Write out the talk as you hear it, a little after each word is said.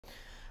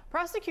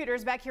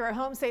Prosecutors back here at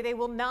home say they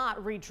will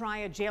not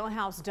retry a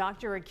jailhouse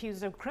doctor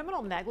accused of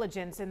criminal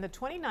negligence in the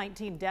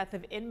 2019 death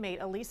of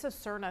inmate Elisa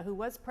Serna, who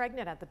was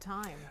pregnant at the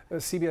time.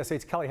 CBS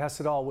 8's Kelly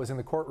Hessedall was in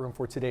the courtroom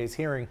for today's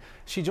hearing.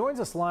 She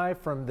joins us live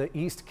from the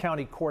East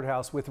County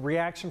Courthouse with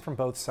reaction from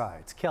both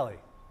sides. Kelly.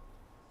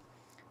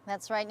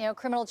 That's right.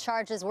 Criminal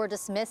charges were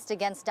dismissed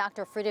against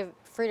Dr.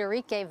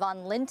 Friederike von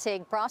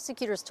Lintig.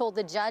 Prosecutors told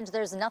the judge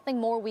there's nothing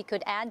more we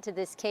could add to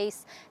this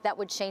case that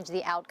would change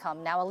the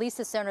outcome. Now,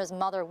 Elisa Serna's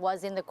mother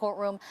was in the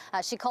courtroom.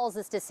 She calls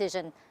this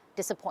decision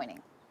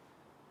disappointing.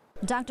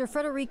 Dr.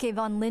 Friederike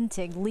von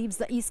Lintig leaves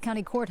the East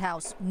County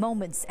Courthouse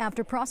moments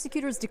after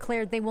prosecutors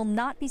declared they will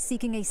not be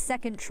seeking a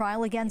second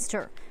trial against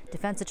her.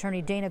 Defense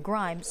attorney Dana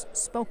Grimes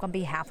spoke on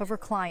behalf of her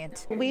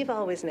client. We've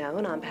always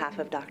known on behalf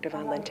of Dr.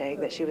 von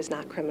Lintig that she was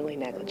not criminally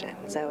negligent.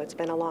 So it's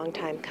been a long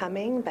time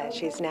coming, but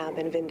she's now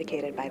been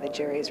vindicated by the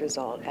jury's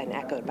result and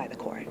echoed by the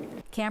court.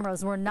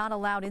 Cameras were not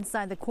allowed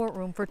inside the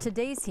courtroom for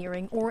today's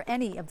hearing or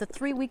any of the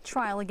 3-week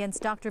trial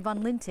against Dr.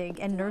 von Lintig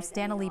and nurse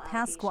Danalee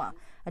Pascua.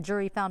 A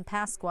jury found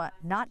Pascua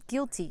not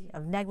guilty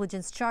of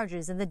negligence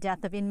charges in the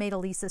death of inmate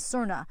Elisa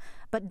Serna,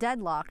 but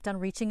deadlocked on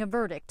reaching a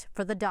verdict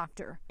for the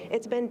doctor.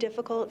 It's been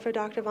difficult for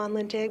Dr. von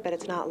Lintig, but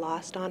it's not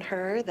lost on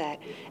her that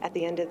at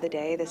the end of the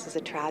day, this is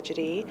a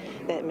tragedy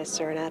that Ms.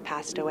 Serna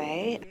passed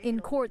away.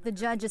 In court, the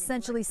judge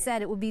essentially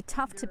said it would be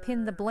tough to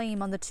pin the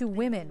blame on the two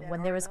women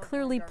when there is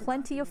clearly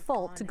plenty of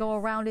fault to go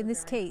around in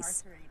this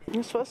case.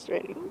 It's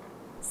frustrating.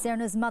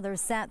 Serna's mother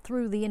sat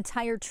through the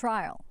entire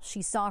trial.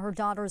 She saw her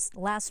daughter's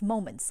last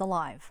moments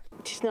alive.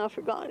 She's not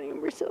forgotten,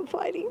 and we're still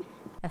fighting.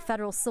 A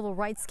federal civil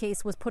rights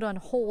case was put on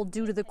hold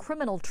due to the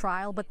criminal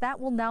trial, but that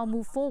will now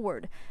move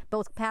forward.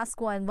 Both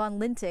Pascua and von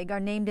Lintig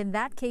are named in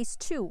that case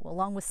too,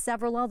 along with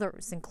several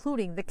others,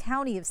 including the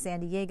County of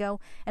San Diego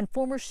and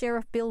former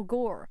Sheriff Bill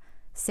Gore.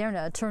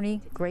 Serna attorney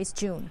Grace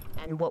June.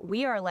 And what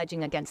we are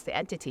alleging against the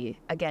entity,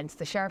 against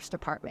the Sheriff's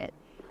Department,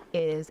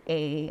 is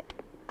a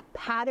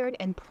pattern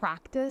and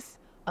practice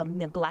of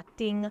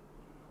neglecting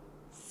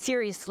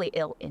seriously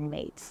ill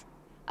inmates,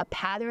 a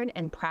pattern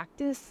and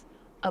practice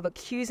of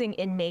accusing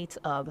inmates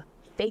of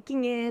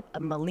faking it,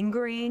 of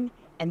malingering,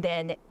 and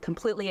then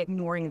completely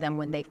ignoring them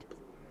when they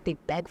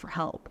beg for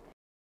help.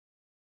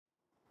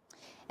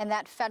 And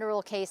that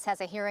federal case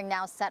has a hearing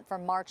now set for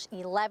March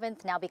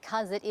 11th. Now,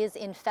 because it is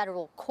in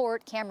federal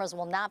court, cameras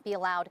will not be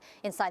allowed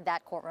inside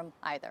that courtroom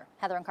either.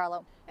 Heather and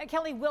Carlo. And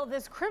Kelly, will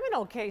this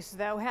criminal case,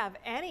 though, have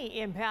any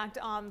impact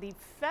on the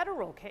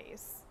federal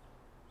case?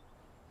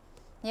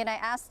 And I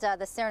asked the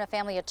Serna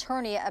family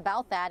attorney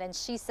about that, and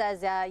she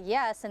says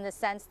yes, in the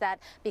sense that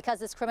because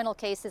this criminal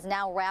case is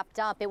now wrapped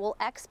up, it will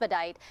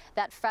expedite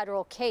that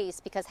federal case,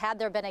 because had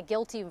there been a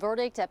guilty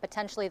verdict,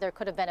 potentially there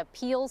could have been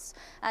appeals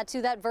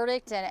to that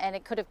verdict, and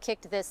it could have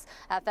kicked this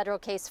federal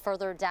case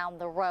further down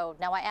the road.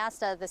 Now, I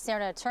asked the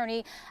Serna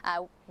attorney,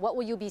 what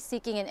will you be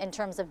seeking in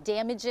terms of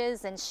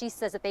damages? And she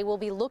says that they will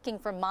be looking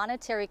for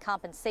monetary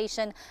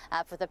compensation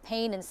for the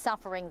pain and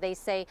suffering they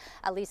say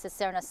Elisa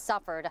Serna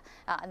suffered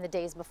in the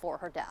days before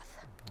her death.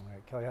 All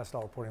right, Kelly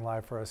Hessedall reporting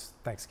live for us.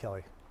 Thanks,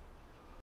 Kelly.